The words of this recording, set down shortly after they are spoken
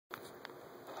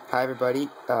Hi everybody,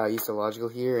 Logical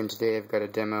here, and today I've got a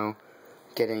demo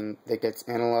that gets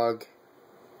analog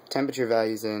temperature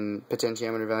values and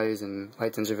potentiometer values and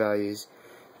light sensor values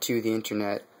to the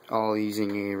internet, all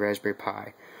using a Raspberry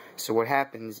Pi. So what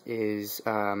happens is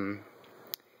you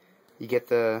get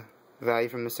the value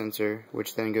from the sensor,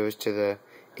 which then goes to the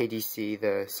ADC,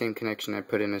 the same connection I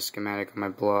put in a schematic on my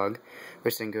blog,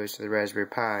 which then goes to the Raspberry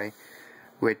Pi,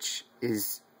 which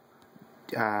is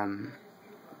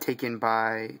taken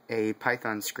by a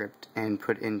Python script and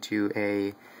put into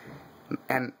a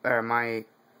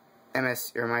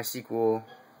mysql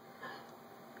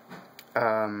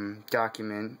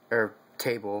document or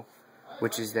table,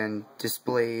 which is then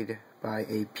displayed by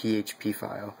a PHP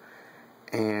file.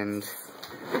 And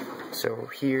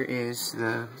so here is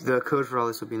the code for all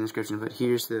this will be in the description, but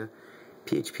here's the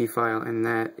PHP file, and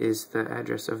that is the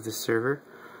address of the server,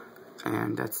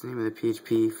 and that's the name of the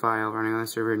PHP file running on the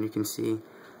server. And you can see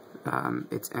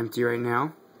it's empty right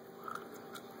now,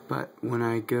 but when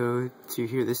I go to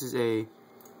here, this is a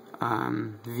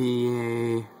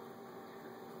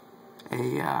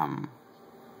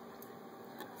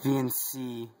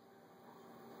VNC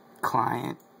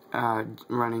client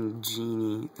running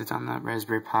Genie that's on the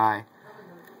Raspberry Pi,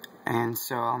 and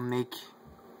so I'll make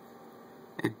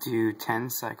it do 10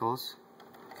 cycles.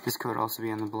 This code will also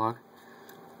be on the blog,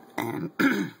 and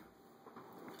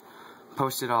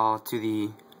post it all to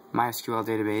the mysql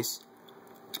database,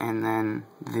 and then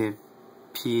the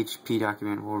PHP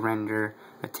document will render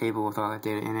a table with all that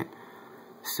data in it.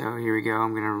 So here we go.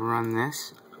 I'm going to run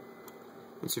this.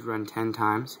 It should run 10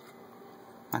 times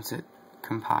once it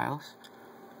compiles.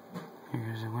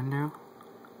 Here's a window,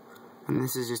 and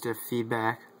this is just a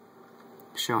feedback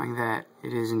showing that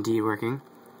it is indeed working.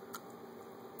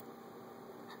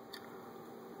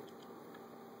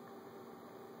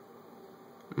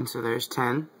 And so there's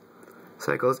 10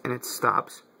 cycles, and it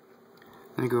stops.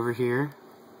 Let me go over here.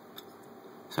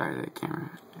 Sorry, the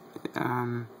camera.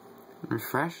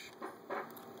 Refresh,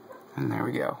 and there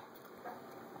we go.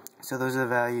 So those are the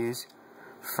values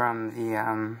from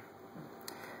the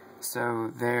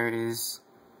so there is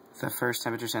the first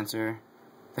temperature sensor,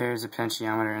 there's a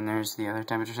potentiometer, and there's the other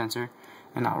temperature sensor.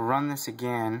 And I'll run this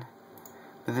again,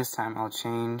 but this time I'll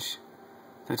change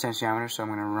the potentiometer, so I'm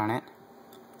going to run it,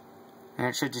 and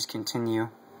it should just continue.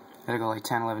 It'll go like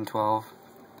 10, 11, 12,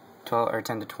 or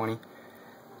 10 to 20.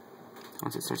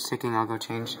 Once it starts ticking, I'll go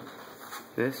change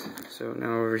this. So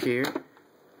now over here,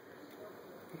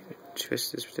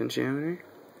 twist this potentiometer,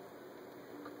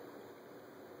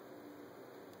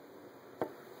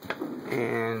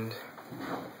 and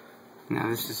now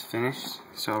this is finished.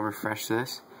 So I'll refresh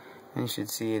this, and you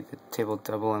should see the table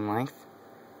double in length.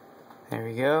 There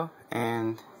we go,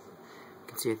 and you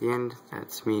can see at the end,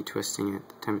 that's me twisting it.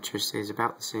 The temperature stays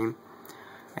about the same.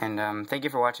 And thank you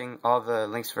for watching. All the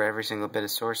links for every single bit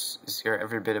of source, or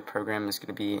every bit of program, is going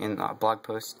to be in the blog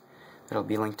post. It'll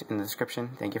be linked in the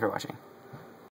description. Thank you for watching.